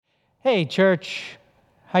Hey, church.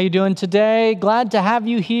 How you doing today? Glad to have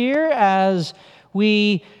you here as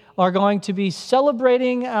we are going to be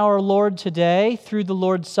celebrating our Lord today through the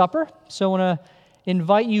Lord's Supper. So I want to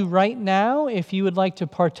invite you right now, if you would like to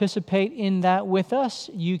participate in that with us,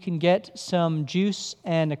 you can get some juice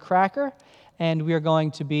and a cracker, and we are going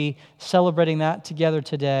to be celebrating that together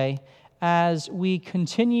today as we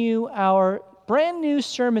continue our brand new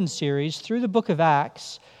sermon series through the book of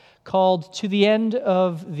Acts, called To the End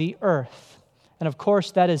of the Earth. And of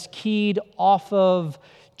course, that is keyed off of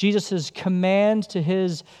Jesus' command to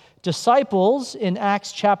his disciples in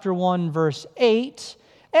Acts chapter 1, verse 8,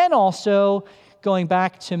 and also going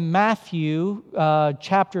back to Matthew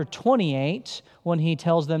chapter 28, when he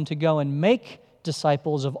tells them to go and make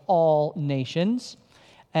disciples of all nations.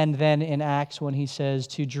 And then in Acts, when he says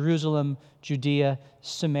to Jerusalem, Judea,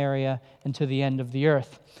 Samaria, and to the end of the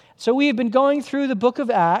earth. So we have been going through the book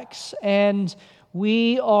of Acts, and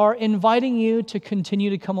we are inviting you to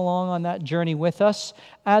continue to come along on that journey with us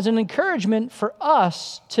as an encouragement for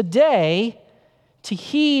us today to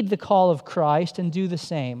heed the call of Christ and do the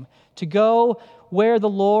same, to go where the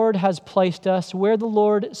Lord has placed us, where the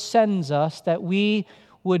Lord sends us, that we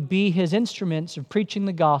would be his instruments of preaching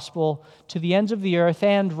the gospel to the ends of the earth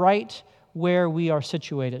and right where we are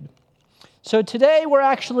situated. So today we're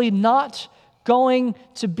actually not going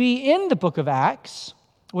to be in the book of Acts.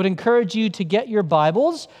 Would encourage you to get your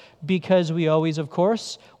Bibles, because we always, of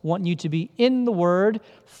course, want you to be in the Word,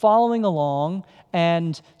 following along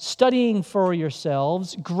and studying for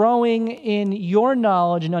yourselves, growing in your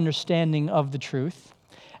knowledge and understanding of the truth.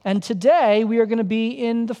 And today we are going to be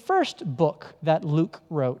in the first book that Luke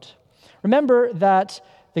wrote. Remember that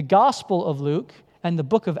the Gospel of Luke and the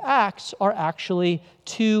book of Acts are actually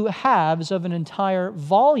two halves of an entire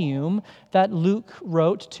volume that Luke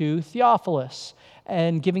wrote to Theophilus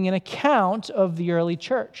and giving an account of the early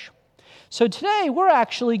church. So today we're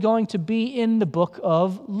actually going to be in the book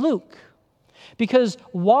of Luke, because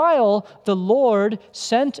while the Lord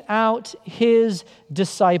sent out his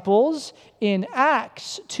disciples in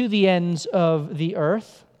Acts to the ends of the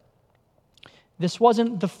earth, this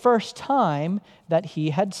wasn't the first time that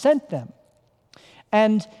he had sent them.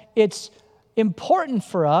 And it's important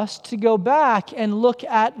for us to go back and look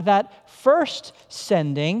at that first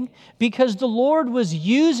sending, because the Lord was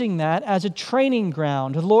using that as a training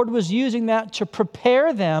ground. The Lord was using that to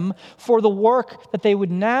prepare them for the work that they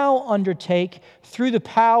would now undertake through the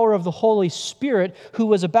power of the Holy Spirit, who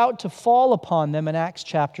was about to fall upon them in Acts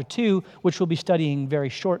chapter 2, which we'll be studying very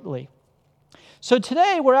shortly. So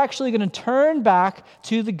today we're actually going to turn back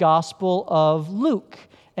to the Gospel of Luke,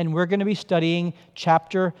 and we're going to be studying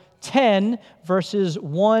chapter 10, verses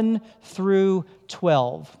 1 through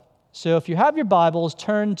 12. So if you have your Bibles,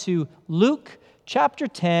 turn to Luke chapter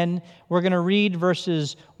 10. We're going to read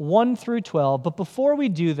verses 1 through 12. But before we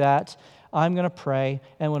do that, I'm going to pray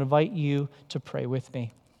and would invite you to pray with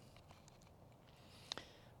me.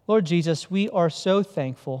 Lord Jesus, we are so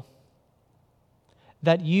thankful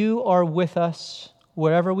that you are with us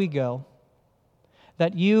wherever we go,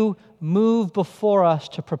 that you move before us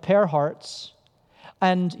to prepare hearts,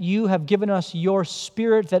 and you have given us your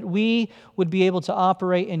Spirit that we would be able to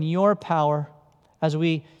operate in your power as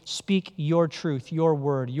we speak your truth, your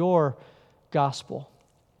word, your gospel.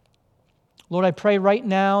 Lord, I pray right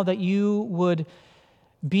now that you would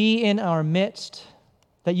be in our midst,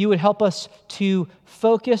 that you would help us to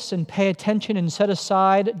focus and pay attention and set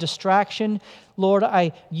aside distraction. Lord,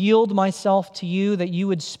 I yield myself to you, that you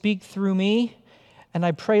would speak through me. And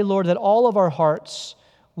I pray, Lord, that all of our hearts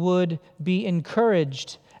would be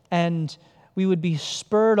encouraged and we would be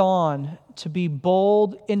spurred on to be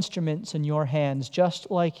bold instruments in your hands, just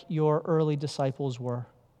like your early disciples were.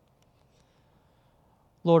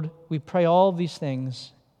 Lord, we pray all of these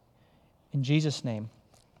things in Jesus' name.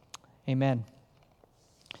 Amen.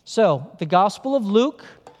 So, the Gospel of Luke,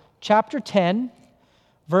 chapter 10,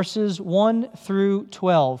 verses 1 through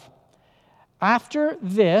 12. After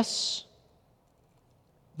this,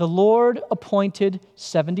 the Lord appointed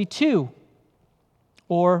 72,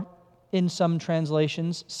 or in some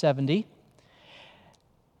translations, 70.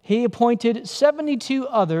 He appointed 72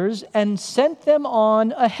 others and sent them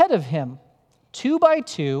on ahead of him, 2 by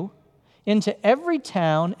 2, into every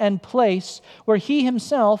town and place where he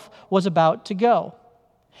himself was about to go.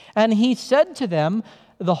 And he said to them,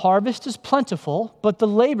 "The harvest is plentiful, but the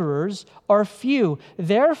laborers are few.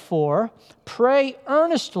 Therefore, pray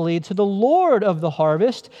earnestly to the Lord of the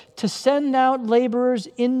harvest to send out laborers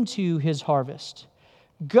into his harvest.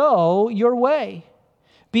 Go your way.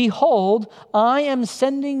 Behold, I am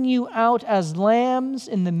sending you out as lambs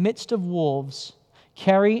in the midst of wolves.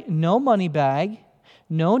 Carry no money bag,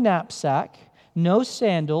 no knapsack, no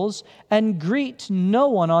sandals, and greet no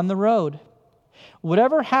one on the road.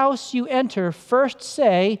 Whatever house you enter, first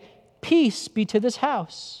say, 'Peace be to this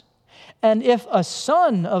house.' And if a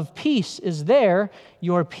son of peace is there,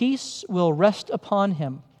 your peace will rest upon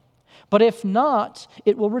him. But if not,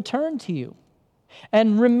 it will return to you.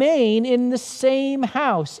 And remain in the same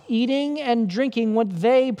house, eating and drinking what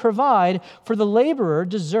they provide, for the laborer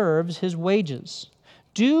deserves his wages.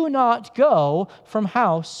 Do not go from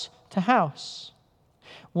house to house.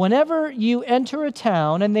 Whenever you enter a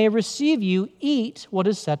town and they receive you, eat what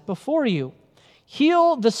is set before you.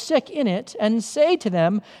 Heal the sick in it, and say to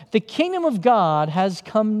them, 'The kingdom of God has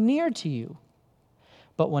come near to you.'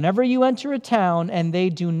 But whenever you enter a town and they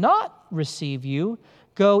do not receive you,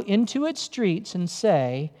 go into its streets and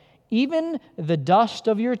say, 'Even the dust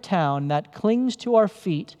of your town that clings to our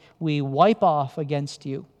feet, we wipe off against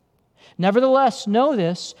you.' Nevertheless, know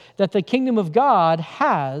this, that the kingdom of God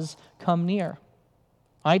has come near.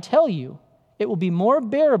 I tell you, it will be more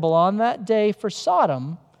bearable on that day for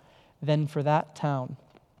Sodom than for that town."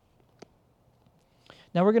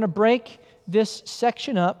 Now we're going to break this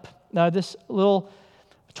section up, this little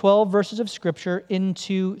 12 verses of Scripture,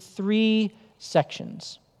 into 3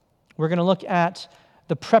 sections. We're going to look at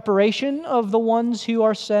the preparation of the ones who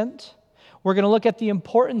are sent. We're going to look at the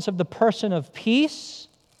importance of the person of peace.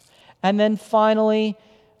 And then finally,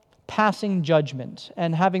 passing judgment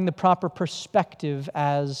and having the proper perspective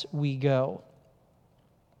as we go.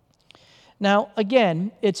 Now,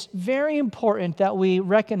 again, it's very important that we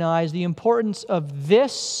recognize the importance of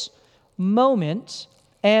this moment,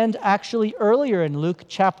 and actually earlier in Luke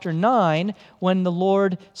chapter 9, when the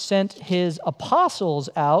Lord sent his apostles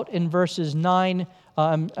out in verses 1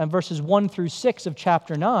 through 6 of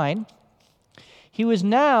chapter 9. He was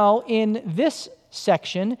now in this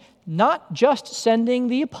section not just sending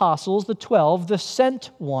the apostles, the 12, the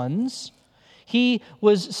sent ones. He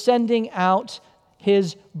was sending out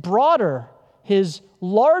his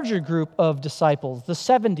larger group of disciples, the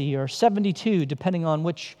 70 or 72, depending on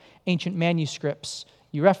which ancient manuscripts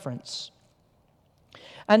you reference.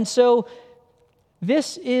 And so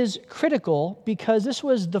this is critical because this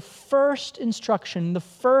was the first instruction, the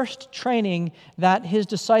first training that his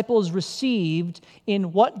disciples received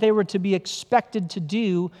in what they were to be expected to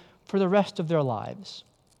do for the rest of their lives.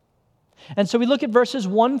 And so we look at verses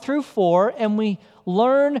 1 through 4, and we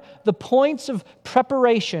learn the points of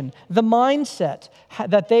preparation, the mindset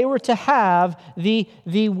that they were to have, the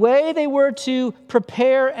way they were to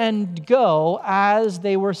prepare and go as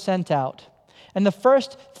they were sent out. And the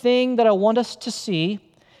first thing that I want us to see,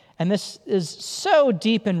 and this is so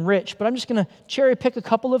deep and rich, but I'm just going to cherry pick a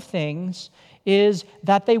couple of things, is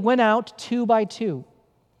that they went out 2 by 2.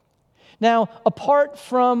 Now, apart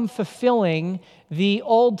from fulfilling the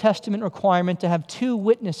Old Testament requirement to have 2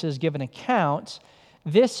 witnesses give an account,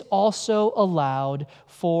 this also allowed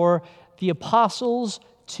for the apostles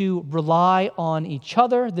to rely on each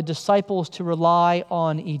other, the disciples to rely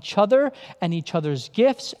on each other and each other's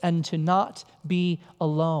gifts, and to not be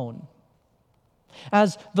alone.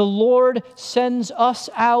 As the Lord sends us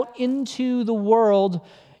out into the world,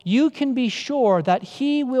 you can be sure that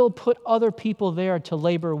He will put other people there to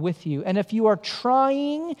labor with you. And if you are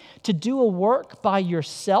trying to do a work by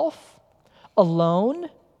yourself, alone,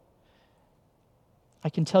 I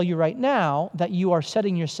can tell you right now that you are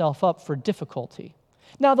setting yourself up for difficulty.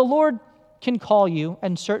 Now, the Lord can call you,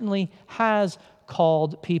 and certainly has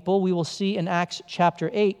called people. We will see in Acts chapter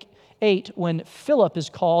 8 when Philip is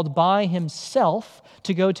called by himself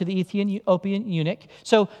to go to the Ethiopian eunuch.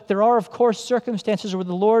 So there are, of course, circumstances where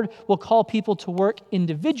the Lord will call people to work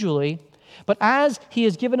individually, but as He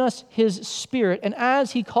has given us His Spirit, and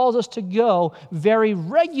as He calls us to go very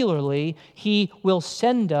regularly, He will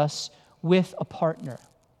send us with a partner.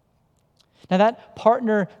 Now, that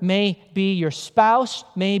partner may be your spouse,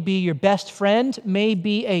 may be your best friend, may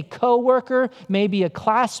be a coworker, may be a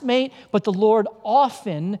classmate, but the Lord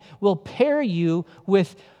often will pair you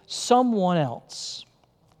with someone else.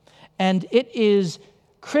 And it is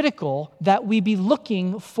critical that we be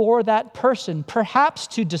looking for that person, perhaps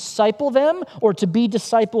to disciple them or to be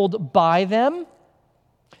discipled by them,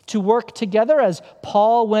 to work together as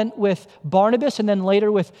Paul went with Barnabas and then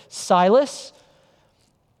later with Silas.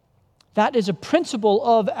 That is a principle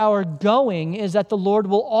of our going, is that the Lord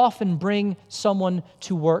will often bring someone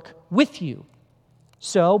to work with you.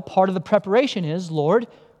 So part of the preparation is, Lord,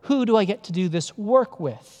 who do I get to do this work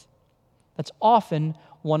with? That's often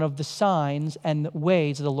one of the signs and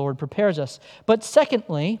ways the Lord prepares us. But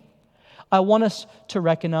secondly, I want us to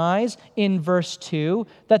recognize in verse 2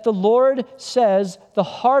 that the Lord says the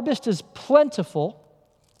harvest is plentiful,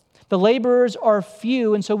 The laborers are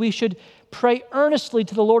few, and so we should pray earnestly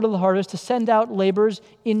to the Lord of the harvest to send out laborers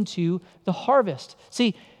into the harvest.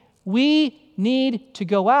 See, we need to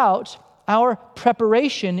go out. Our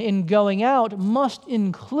preparation in going out must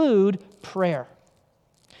include prayer.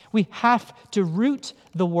 We have to root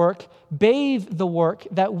the work, bathe the work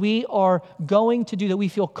that we are going to do, that we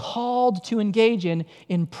feel called to engage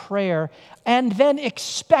in prayer, and then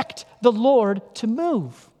expect the Lord to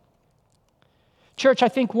move. Church, I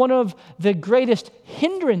think one of the greatest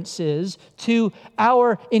hindrances to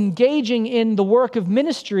our engaging in the work of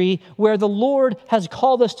ministry where the Lord has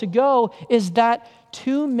called us to go is that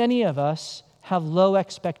too many of us have low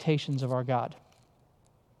expectations of our God.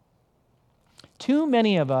 Too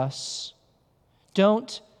many of us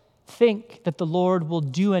don't think that the Lord will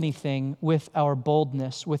do anything with our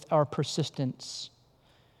boldness, with our persistence.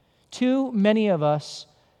 Too many of us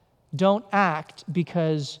don't act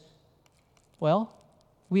because, well,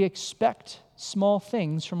 we expect small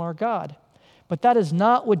things from our God. But that is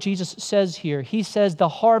not what Jesus says here. He says the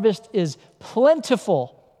harvest is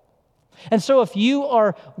plentiful. And so if you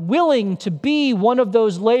are willing to be one of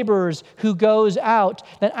those laborers who goes out,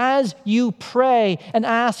 then as you pray and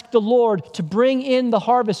ask the Lord to bring in the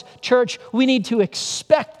harvest, church, we need to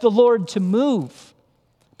expect the Lord to move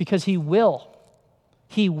because He will.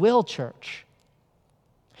 He will, church.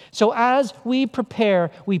 So as we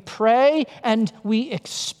prepare, we pray and we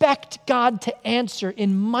expect God to answer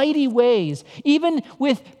in mighty ways, even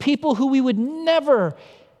with people who we would never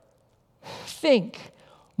think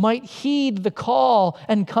might heed the call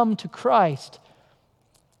and come to Christ.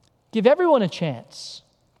 Give everyone a chance.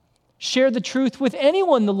 Share the truth with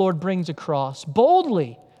anyone the Lord brings across,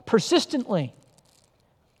 boldly, persistently.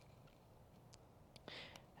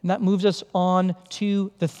 And that moves us on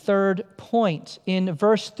to the third point. In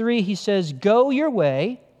verse 3, he says, "Go your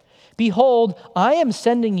way. Behold, I am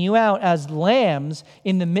sending you out as lambs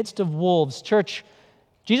in the midst of wolves." Church,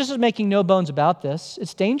 Jesus is making no bones about this.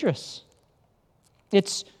 It's dangerous.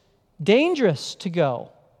 It's dangerous to go.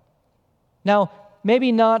 Now,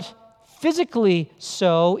 maybe not physically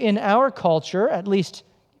so in our culture, at least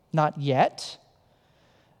not yet.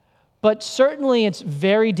 But certainly it's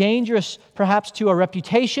very dangerous, perhaps to our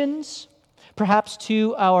reputations, perhaps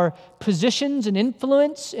to our positions and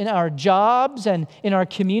influence in our jobs and in our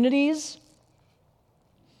communities.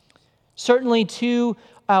 Certainly to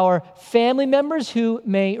our family members who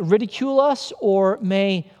may ridicule us or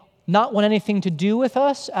may not want anything to do with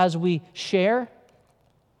us as we share.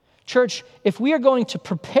 Church, if we are going to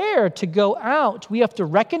prepare to go out, we have to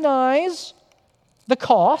recognize the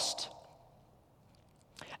cost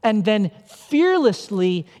and then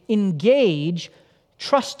fearlessly engage,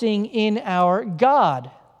 trusting in our God.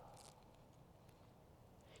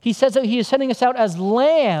 He says that He is sending us out as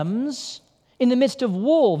lambs in the midst of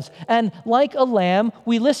wolves. And like a lamb,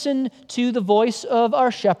 we listen to the voice of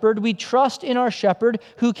our shepherd. We trust in our shepherd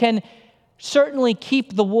who can certainly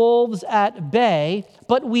keep the wolves at bay,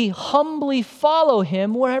 but we humbly follow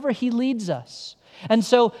Him wherever He leads us. And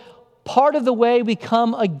so part of the way we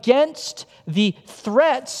come against the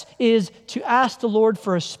threats is to ask the Lord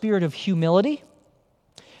for a spirit of humility,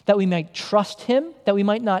 that we might trust Him, that we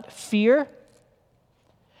might not fear.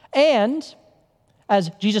 And, as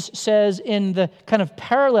Jesus says in the kind of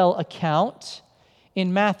parallel account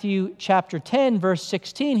in Matthew chapter 10, verse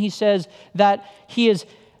 16, He says that He is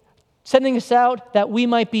sending us out that we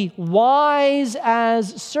might be wise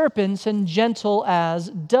as serpents and gentle as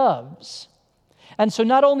doves. And so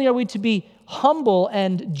not only are we to be humble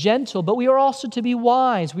and gentle, but we are also to be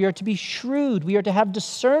wise. We are to be shrewd. We are to have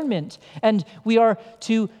discernment. And we are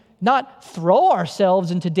to not throw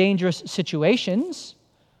ourselves into dangerous situations,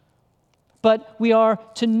 but we are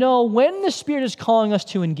to know when the Spirit is calling us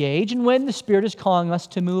to engage and when the Spirit is calling us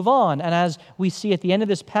to move on. And as we see at the end of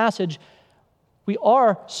this passage, we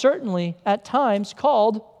are certainly at times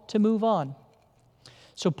called to move on.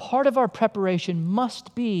 So part of our preparation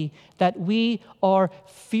must be that we are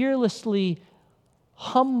fearlessly,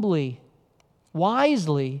 humbly,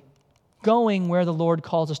 wisely going where the Lord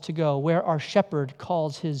calls us to go, where our shepherd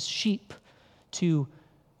calls His sheep to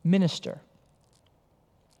minister.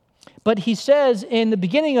 But He says in the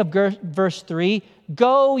beginning of verse 3,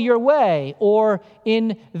 go your way, or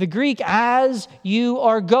in the Greek, as you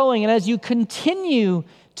are going and as you continue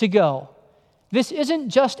to go. This isn't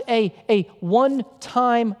just a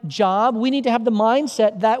one-time job. We need to have the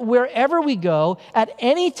mindset that wherever we go, at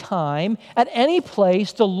any time, at any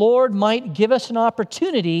place, the Lord might give us an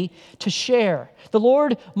opportunity to share. The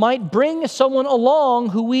Lord might bring someone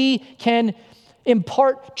along who we can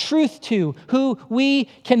impart truth to, who we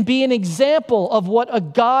can be an example of what a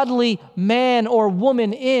godly man or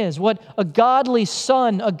woman is, what a godly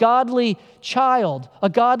son, a godly child, a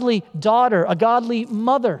godly daughter, a godly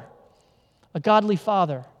mother, a godly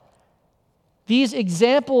father. These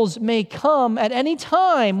examples may come at any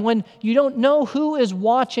time when you don't know who is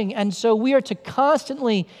watching, and so we are to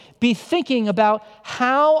constantly be thinking about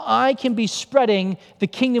how I can be spreading the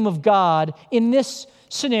kingdom of God in this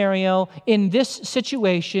scenario, in this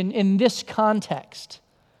situation, in this context.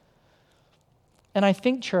 And I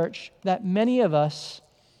think, church, that many of us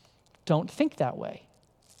don't think that way.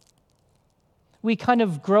 We kind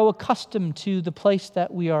of grow accustomed to the place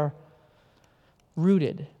that we are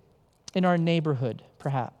rooted, in our neighborhood,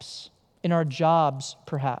 perhaps, in our jobs,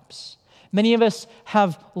 perhaps. Many of us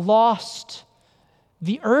have lost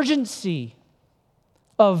the urgency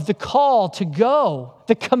of the call to go,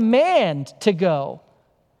 the command to go.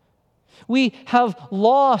 We have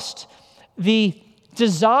lost the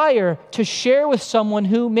desire to share with someone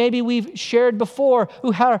who maybe we've shared before,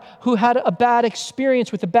 who had a bad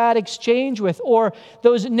experience with, a bad exchange with, or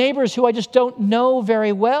those neighbors who I just don't know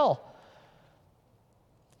very well.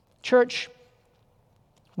 Church,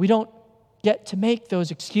 we don't get to make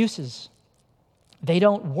those excuses. They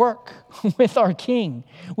don't work with our King,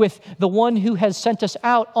 with the one who has sent us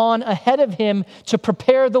out on ahead of him to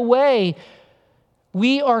prepare the way.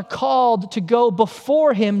 We are called to go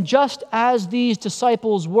before him just as these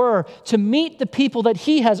disciples were, to meet the people that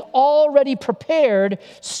he has already prepared,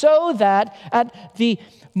 so that at the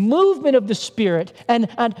movement of the Spirit and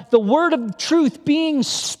the word of truth being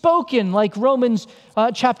spoken, like Romans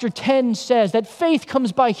chapter 10 says, that faith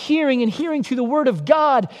comes by hearing and hearing through the word of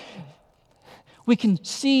God, we can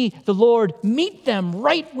see the Lord meet them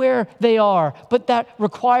right where they are. But that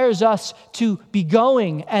requires us to be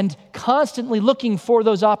going and constantly looking for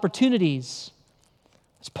those opportunities.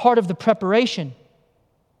 It's part of the preparation,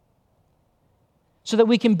 so that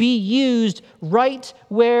we can be used right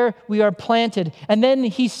where we are planted. And then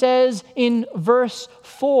he says in verse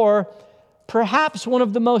 4, perhaps one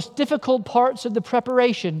of the most difficult parts of the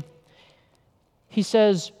preparation, he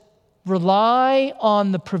says, rely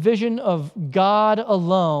on the provision of God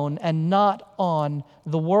alone and not on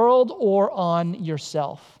the world or on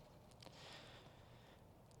yourself.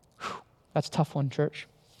 Whew, that's a tough one, church.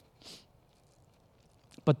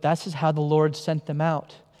 But this is how the Lord sent them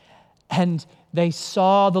out. And they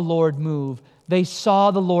saw the Lord move. They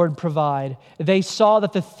saw the Lord provide. They saw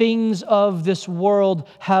that the things of this world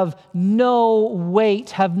have no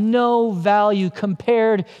weight, have no value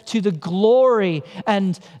compared to the glory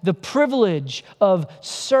and the privilege of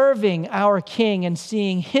serving our King and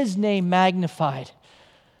seeing his name magnified.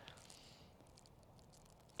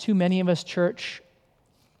 Too many of us, church,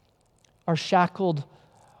 are shackled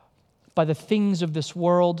by the things of this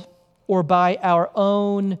world or by our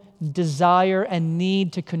own desire and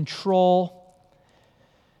need to control.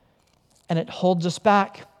 And it holds us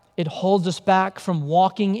back. It holds us back from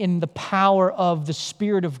walking in the power of the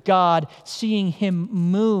Spirit of God, seeing him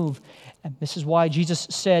move. And this is why Jesus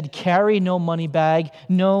said, carry no money bag,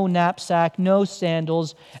 no knapsack, no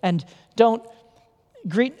sandals, and don't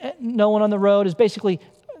greet no one on the road. Is basically,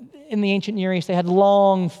 in the ancient Near East, they had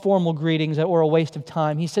long formal greetings that were a waste of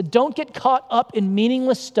time. He said, don't get caught up in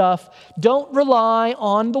meaningless stuff. Don't rely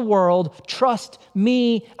on the world. Trust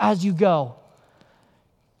me as you go.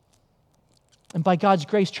 And by God's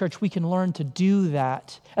grace, church, we can learn to do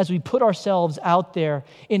that as we put ourselves out there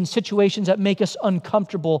in situations that make us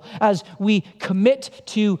uncomfortable, as we commit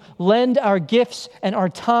to lend our gifts and our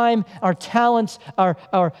time, our talents,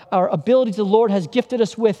 our abilities the Lord has gifted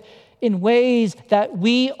us with in ways that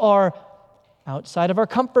we are outside of our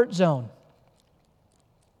comfort zone.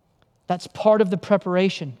 That's part of the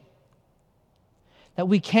preparation. That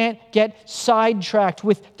we can't get sidetracked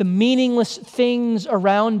with the meaningless things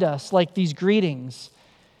around us, like these greetings.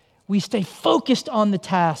 We stay focused on the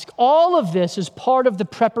task. All of this is part of the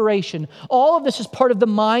preparation. All of this is part of the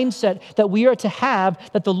mindset that we are to have,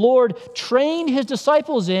 that the Lord trained his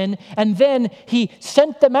disciples in, and then he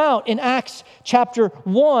sent them out in Acts chapter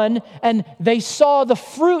 1, and they saw the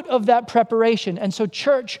fruit of that preparation. And so,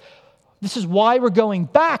 church, this is why we're going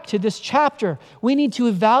back to this chapter. We need to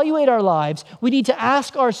evaluate our lives. We need to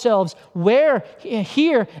ask ourselves, where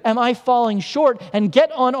here am I falling short? And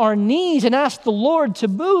get on our knees and ask the Lord to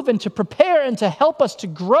move and to prepare and to help us to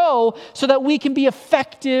grow so that we can be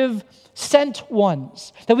effective sent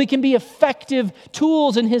ones, that we can be effective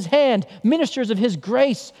tools in his hand, ministers of his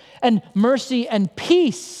grace and mercy and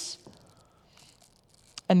peace.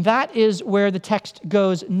 And that is where the text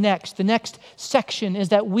goes next. The next section is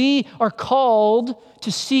that we are called to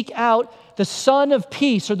seek out the Son of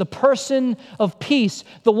Peace, or the person of peace,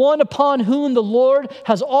 the one upon whom the Lord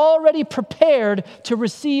has already prepared to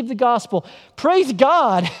receive the gospel. Praise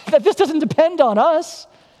God that this doesn't depend on us.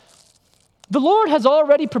 The Lord has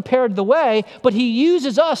already prepared the way, but he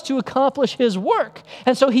uses us to accomplish his work.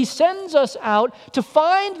 And so he sends us out to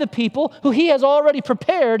find the people who he has already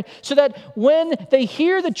prepared so that when they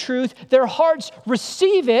hear the truth, their hearts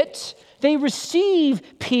receive it. They receive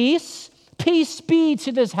peace. Peace be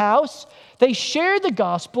to this house. They share the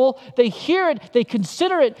gospel. They hear it. They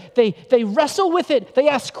consider it. They wrestle with it. They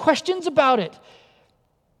ask questions about it.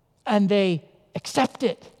 And they accept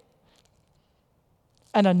it.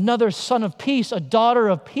 And another son of peace, a daughter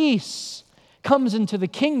of peace, comes into the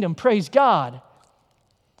kingdom. Praise God.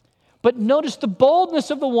 But notice the boldness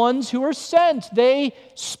of the ones who are sent. They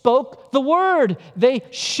spoke the word. They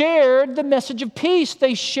shared the message of peace.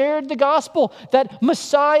 They shared the gospel that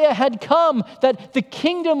Messiah had come, that the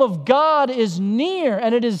kingdom of God is near,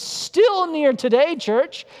 and it is still near today,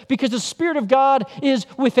 church, because the Spirit of God is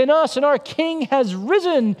within us, and our King has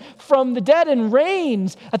risen from the dead and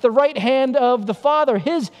reigns at the right hand of the Father.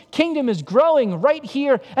 His kingdom is growing right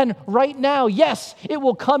here and right now. Yes, it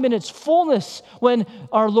will come in its fullness when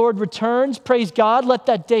our Lord returns. Praise God, let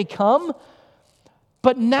that day come.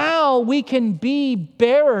 But now we can be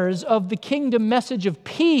bearers of the kingdom message of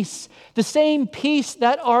peace, the same peace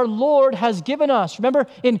that our Lord has given us. Remember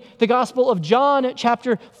in the Gospel of John,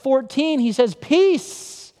 chapter 14, he says,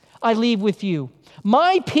 "Peace I leave with you.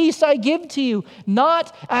 My peace I give to you.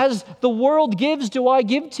 Not as the world gives do I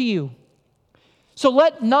give to you. So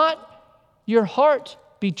let not your heart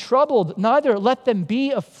be troubled, neither let them be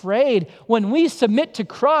afraid." When we submit to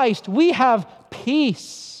Christ, we have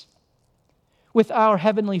peace with our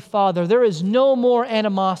Heavenly Father. There is no more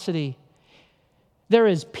animosity. There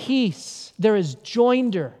is peace. There is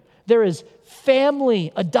joinder. There is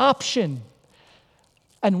family adoption.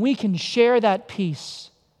 And we can share that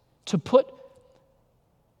peace to put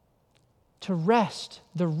to rest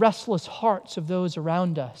the restless hearts of those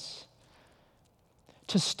around us,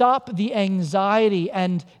 to stop the anxiety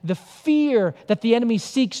and the fear that the enemy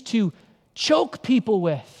seeks to choke people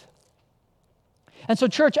with. And so,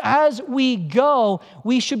 church, as we go,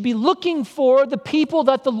 we should be looking for the people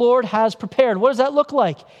that the Lord has prepared. What does that look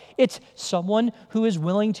like? It's someone who is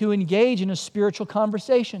willing to engage in a spiritual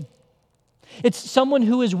conversation. It's someone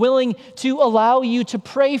who is willing to allow you to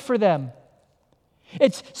pray for them.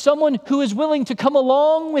 It's someone who is willing to come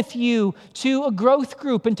along with you to a growth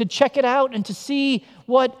group and to check it out and to see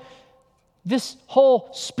what this whole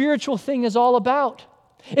spiritual thing is all about.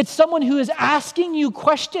 It's someone who is asking you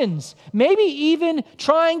questions, maybe even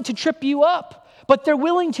trying to trip you up, but they're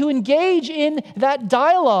willing to engage in that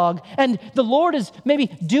dialogue, and the Lord is maybe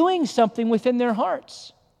doing something within their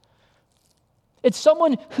hearts. It's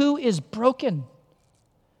someone who is broken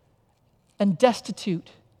and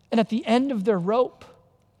destitute and at the end of their rope,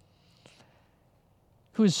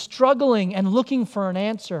 who is struggling and looking for an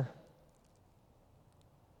answer.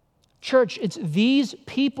 Church, it's these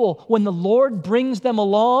people, when the Lord brings them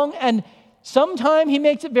along, and sometimes he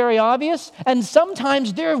makes it very obvious, and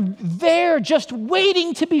sometimes they're there just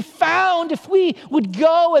waiting to be found if we would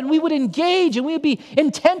go and we would engage and we would be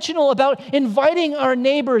intentional about inviting our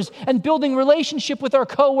neighbors and building relationship with our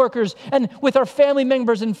coworkers and with our family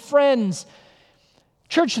members and friends.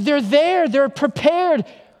 Church, they're there, they're prepared.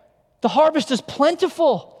 The harvest is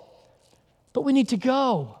plentiful, but we need to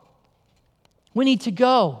go. We need to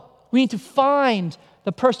go. We need to find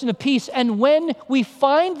the person of peace. And when we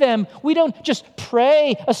find them, we don't just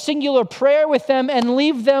pray a singular prayer with them and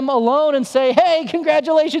leave them alone and say, "Hey,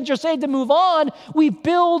 congratulations, you're saved," to move on. We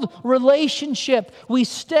build relationship. We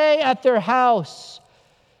stay at their house.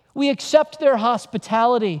 We accept their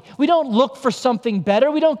hospitality. We don't look for something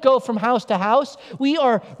better. We don't go from house to house. We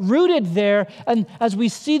are rooted there. And as we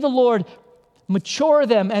see the Lord mature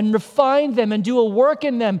them and refine them and do a work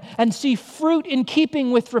in them and see fruit in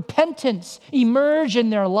keeping with repentance emerge in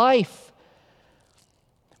their life,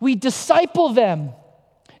 we disciple them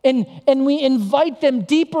and we invite them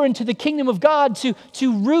deeper into the kingdom of God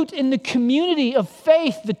to root in the community of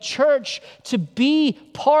faith, the church, to be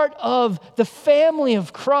part of the family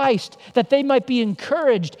of Christ, that they might be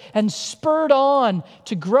encouraged and spurred on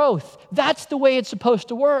to growth. That's the way it's supposed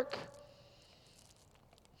to work.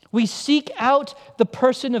 We seek out the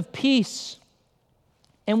person of peace,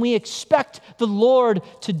 and we expect the Lord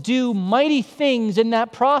to do mighty things in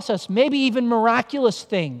that process, maybe even miraculous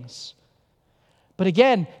things. But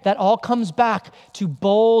again, that all comes back to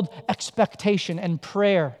bold expectation and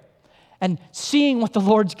prayer and seeing what the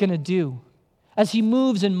Lord's going to do as he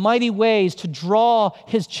moves in mighty ways to draw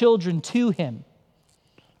his children to him.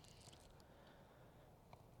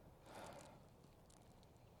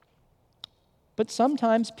 But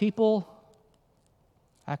sometimes people,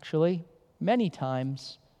 actually, many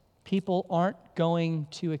times, people aren't going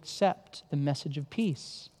to accept the message of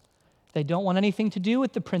peace. They don't want anything to do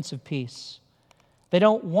with the Prince of Peace. They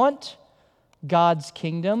don't want God's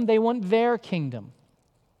kingdom. They want their kingdom.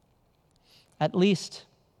 At least,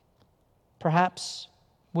 perhaps,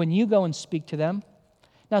 when you go and speak to them.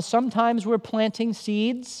 Now, sometimes we're planting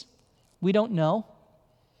seeds. We don't know.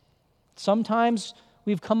 Sometimes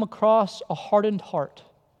we've come across a hardened heart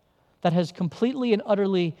that has completely and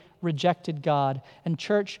utterly rejected God. And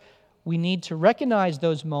church, we need to recognize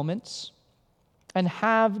those moments and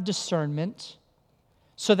have discernment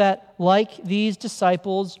so that, like these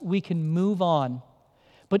disciples, we can move on.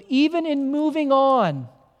 But even in moving on,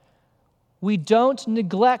 we don't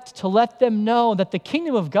neglect to let them know that the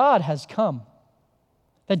kingdom of God has come,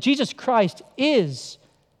 that Jesus Christ is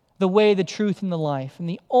the way, the truth, and the life, and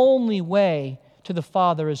the only way to the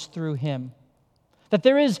Father is through Him. That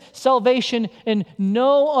there is salvation in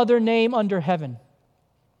no other name under heaven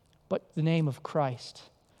but the name of Christ.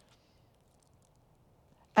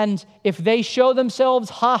 And if they show themselves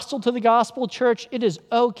hostile to the gospel, church, it is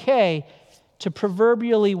okay to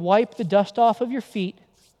proverbially wipe the dust off of your feet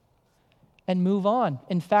and move on.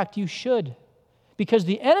 In fact, you should. Because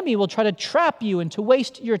the enemy will try to trap you and to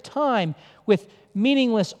waste your time with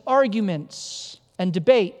meaningless arguments and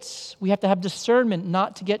debates. We have to have discernment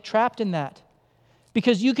not to get trapped in that.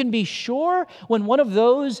 Because you can be sure when one of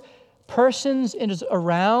those persons is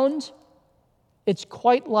around, it's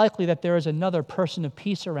quite likely that there is another person of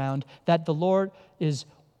peace around that the Lord is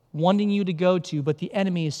wanting you to go to, but the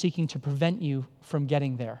enemy is seeking to prevent you from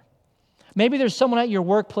getting there. Maybe there's someone at your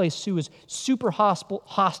workplace who is super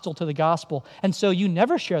hostile to the gospel, and so you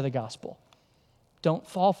never share the gospel. Don't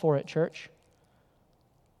fall for it, church.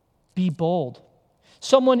 Be bold.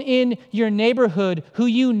 Someone in your neighborhood who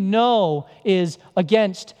you know is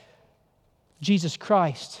against Jesus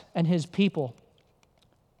Christ and His people.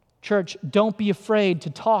 Church, don't be afraid to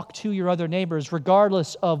talk to your other neighbors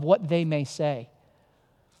regardless of what they may say.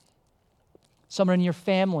 Someone in your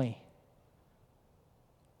family,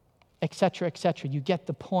 etc., etc. You get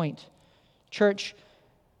the point. Church,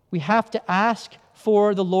 we have to ask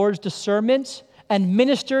for the Lord's discernment and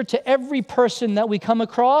minister to every person that we come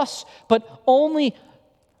across, but only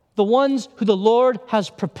the ones who the Lord has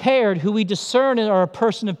prepared, who we discern are a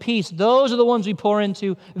person of peace. Those are the ones we pour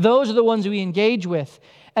into. Those are the ones we engage with.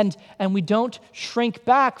 And we don't shrink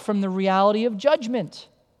back from the reality of judgment.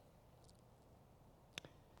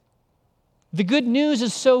 The good news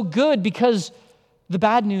is so good because the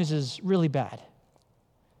bad news is really bad.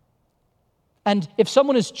 And if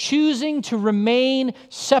someone is choosing to remain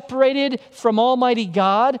separated from Almighty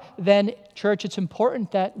God, then, church, it's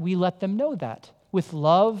important that we let them know that with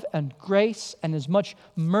love and grace and as much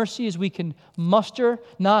mercy as we can muster,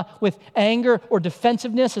 not with anger or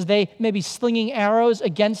defensiveness as they may be slinging arrows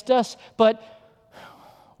against us, but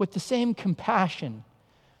with the same compassion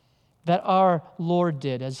that our Lord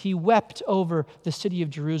did as He wept over the city of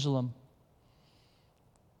Jerusalem.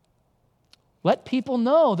 Let people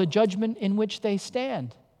know the judgment in which they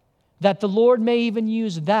stand, that the Lord may even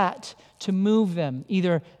use that to move them,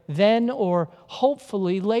 either then or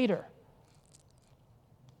hopefully later.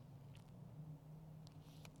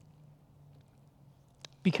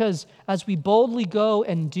 Because as we boldly go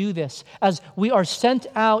and do this, as we are sent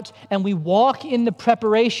out and we walk in the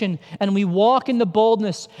preparation and we walk in the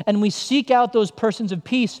boldness and we seek out those persons of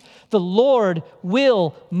peace, the Lord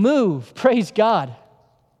will move. Praise God.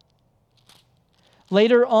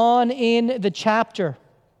 Later on in the chapter,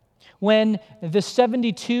 when the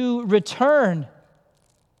 72 return,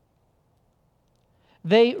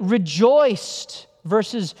 they rejoiced,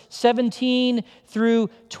 verses 17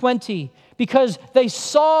 through 20, because they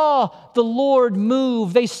saw the Lord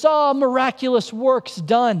move. They saw miraculous works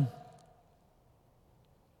done.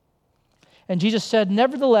 And Jesus said,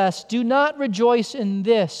 "Nevertheless, do not rejoice in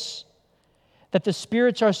this, that the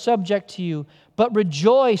spirits are subject to you, but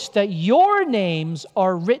rejoice that your names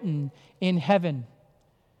are written in heaven."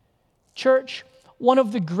 Church, one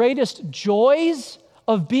of the greatest joys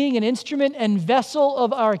of being an instrument and vessel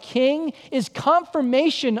of our King is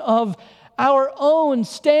confirmation of our own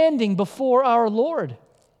standing before our Lord.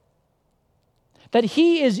 That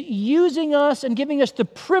He is using us and giving us the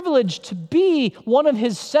privilege to be one of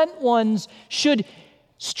His sent ones should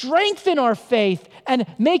strengthen our faith and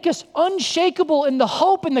make us unshakable in the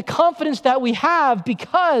hope and the confidence that we have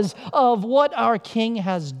because of what our King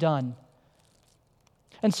has done.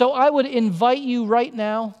 And so I would invite you right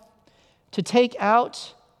now to take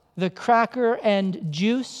out the cracker and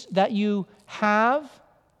juice that you have,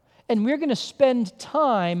 and we're going to spend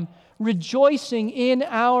time rejoicing in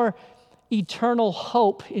our eternal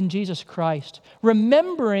hope in Jesus Christ,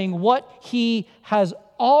 remembering what He has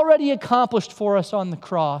already accomplished for us on the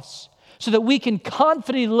cross, so that we can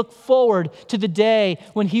confidently look forward to the day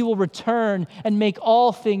when He will return and make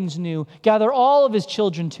all things new, gather all of His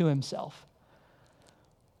children to Himself.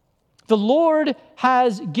 The Lord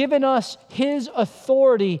has given us His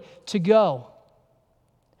authority to go.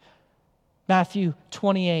 Matthew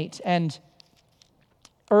 28, and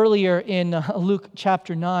earlier in Luke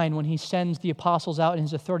chapter 9, when He sends the apostles out in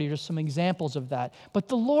His authority, there's some examples of that. But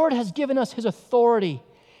the Lord has given us His authority.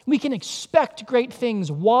 We can expect great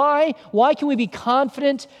things. Why? Why can we be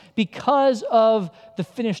confident? Because of the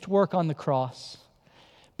finished work on the cross.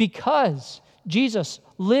 Because Jesus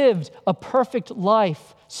lived a perfect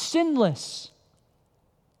life, sinless,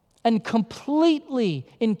 and completely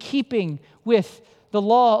in keeping with the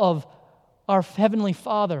law of our Heavenly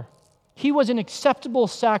Father. He was an acceptable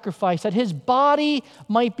sacrifice, that His body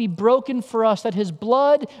might be broken for us, that His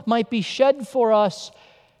blood might be shed for us,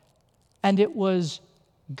 and it was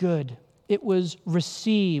good. It was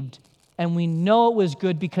received, and we know it was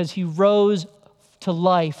good because He rose to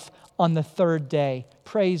life on the third day.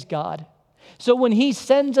 Praise God. So when He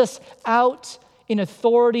sends us out in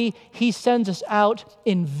authority, He sends us out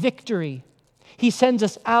in victory. He sends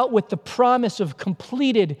us out with the promise of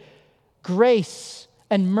completed grace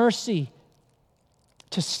and mercy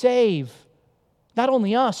to save not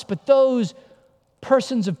only us, but those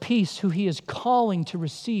persons of peace who He is calling to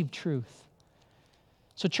receive truth.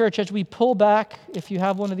 So church, as we pull back, if you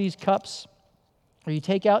have one of these cups, or you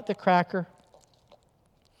take out the cracker,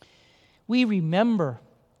 we remember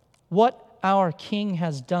what our King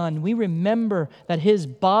has done. We remember that His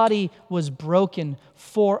body was broken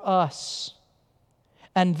for us.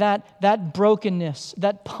 And that brokenness,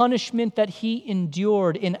 that punishment that He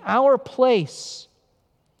endured in our place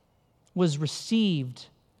was received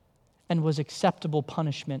and was acceptable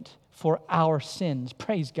punishment for our sins.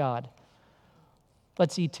 Praise God.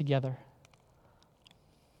 Let's eat together.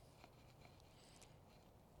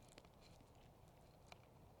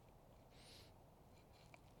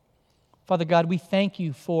 Father God, we thank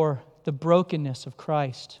You for the brokenness of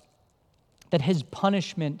Christ, that His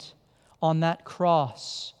punishment on that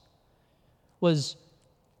cross was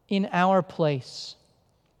in our place,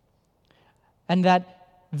 and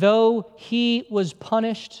that though He was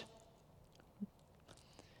punished,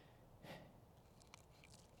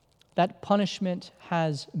 that punishment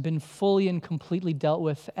has been fully and completely dealt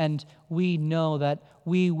with, and we know that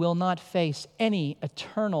we will not face any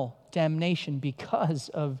eternal damnation because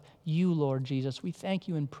of You, Lord Jesus. We thank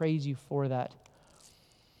You and praise You for that.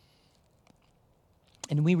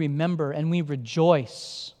 And we remember and we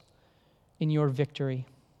rejoice in Your victory.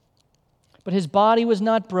 But His body was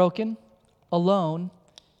not broken alone.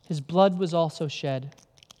 His blood was also shed.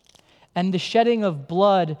 And the shedding of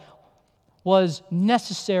blood was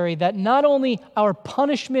necessary, that not only our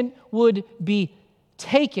punishment would be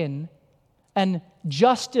taken and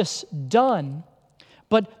justice done,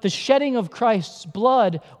 but the shedding of Christ's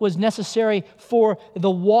blood was necessary for the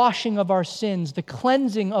washing of our sins, the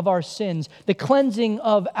cleansing of our sins, the cleansing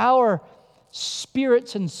of our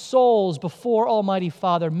spirits and souls before Almighty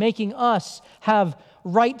Father, making us have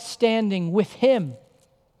right standing with Him,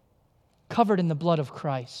 covered in the blood of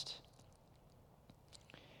Christ.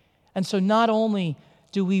 And so not only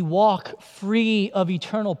do we walk free of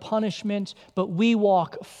eternal punishment, but we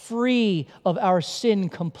walk free of our sin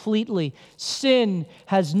completely. Sin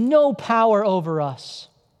has no power over us.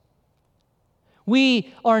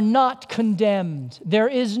 We are not condemned. There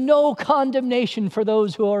is no condemnation for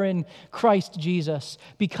those who are in Christ Jesus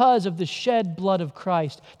because of the shed blood of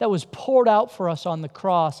Christ that was poured out for us on the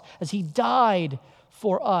cross as He died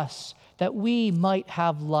for us that we might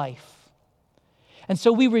have life. And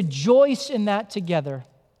so we rejoice in that together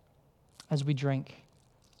as we drink.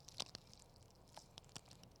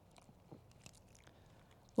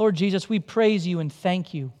 Lord Jesus, we praise You and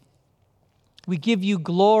thank You. We give You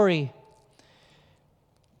glory.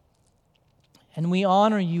 And we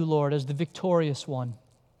honor You, Lord, as the victorious one.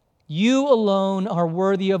 You alone are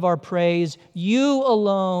worthy of our praise. You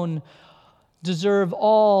alone deserve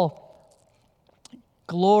all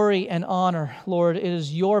glory and honor. Lord, it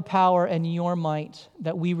is Your power and Your might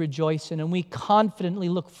that we rejoice in, and we confidently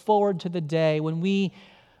look forward to the day when we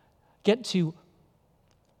get to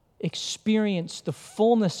experience the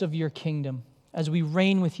fullness of Your kingdom as we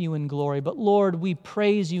reign with You in glory. But Lord, we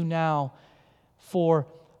praise You now for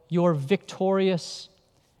Your victorious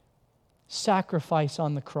sacrifice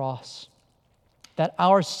on the cross, that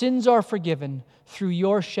our sins are forgiven through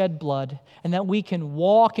your shed blood, and that we can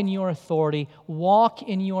walk in your authority, walk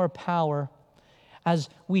in your power as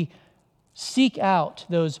we seek out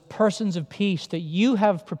those persons of peace that you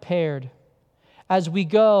have prepared, as we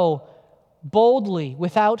go boldly,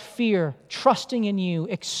 without fear, trusting in you,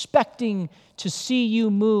 expecting to see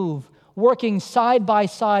you move, working side by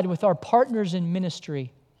side with our partners in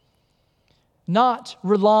ministry, not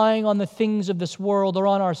relying on the things of this world or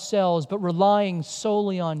on ourselves, but relying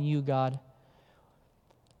solely on you, God.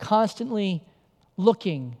 Constantly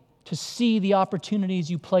looking to see the opportunities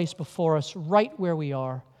you place before us right where we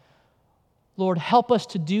are. Lord, help us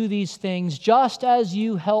to do these things just as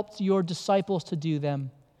you helped your disciples to do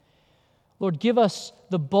them. Lord, give us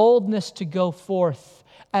the boldness to go forth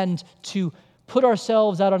and to put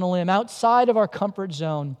ourselves out on a limb outside of our comfort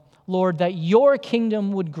zone, Lord, that your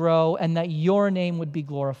kingdom would grow and that your name would be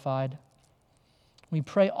glorified. We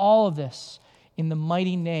pray all of this in the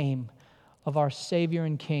mighty name of our Savior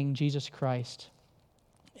and King, Jesus Christ.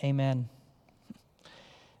 Amen.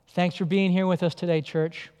 Thanks for being here with us today,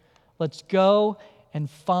 church. Let's go and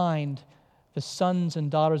find the sons and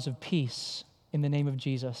daughters of peace in the name of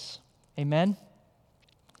Jesus. Amen?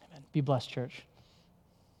 Amen. Be blessed, church.